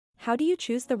How do you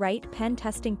choose the right pen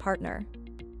testing partner?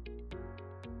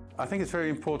 I think it's very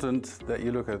important that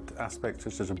you look at aspects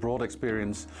such as a broad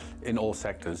experience in all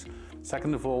sectors.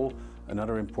 Second of all,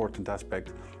 another important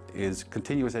aspect is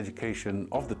continuous education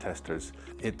of the testers.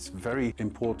 It's very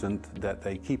important that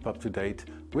they keep up to date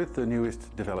with the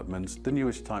newest developments, the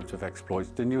newest types of exploits,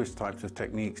 the newest types of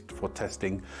techniques for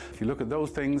testing. If you look at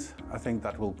those things, I think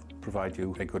that will provide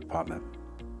you a good partner.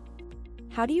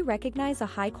 How do you recognize a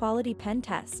high-quality pen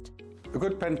test? A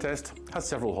good pen test has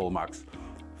several hallmarks.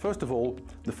 First of all,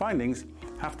 the findings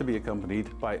have to be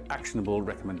accompanied by actionable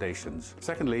recommendations.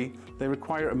 Secondly, they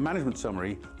require a management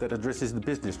summary that addresses the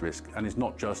business risk and is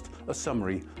not just a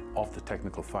summary of the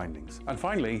technical findings. And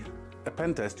finally, a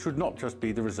pen test should not just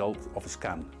be the result of a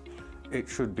scan. It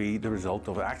should be the result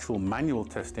of actual manual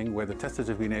testing where the testers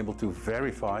have been able to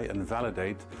verify and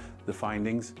validate the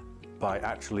findings by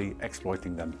actually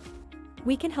exploiting them.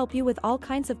 We can help you with all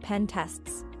kinds of pen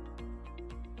tests.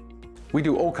 We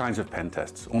do all kinds of pen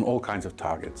tests on all kinds of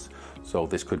targets. So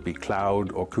this could be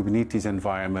cloud or Kubernetes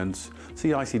environments,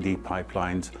 CI/CD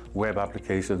pipelines, web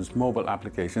applications, mobile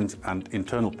applications, and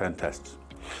internal pen tests.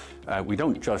 We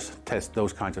don't just test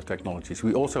those kinds of technologies.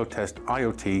 We also test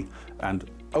IoT and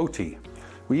OT.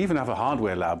 We even have a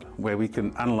hardware lab where we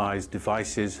can analyze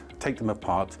devices, take them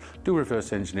apart, do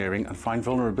reverse engineering, and find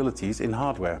vulnerabilities in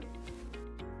hardware.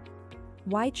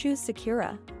 Why choose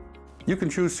Secura? You can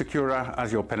choose Secura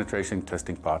as your penetration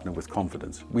testing partner with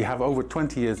confidence. We have over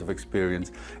 20 years of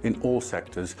experience in all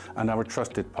sectors and are a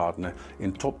trusted partner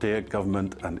in top-tier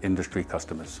government and industry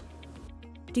customers.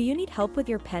 Do you need help with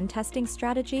your pen testing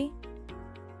strategy?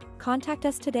 Contact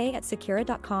us today at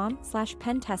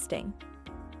secura.com/pentesting.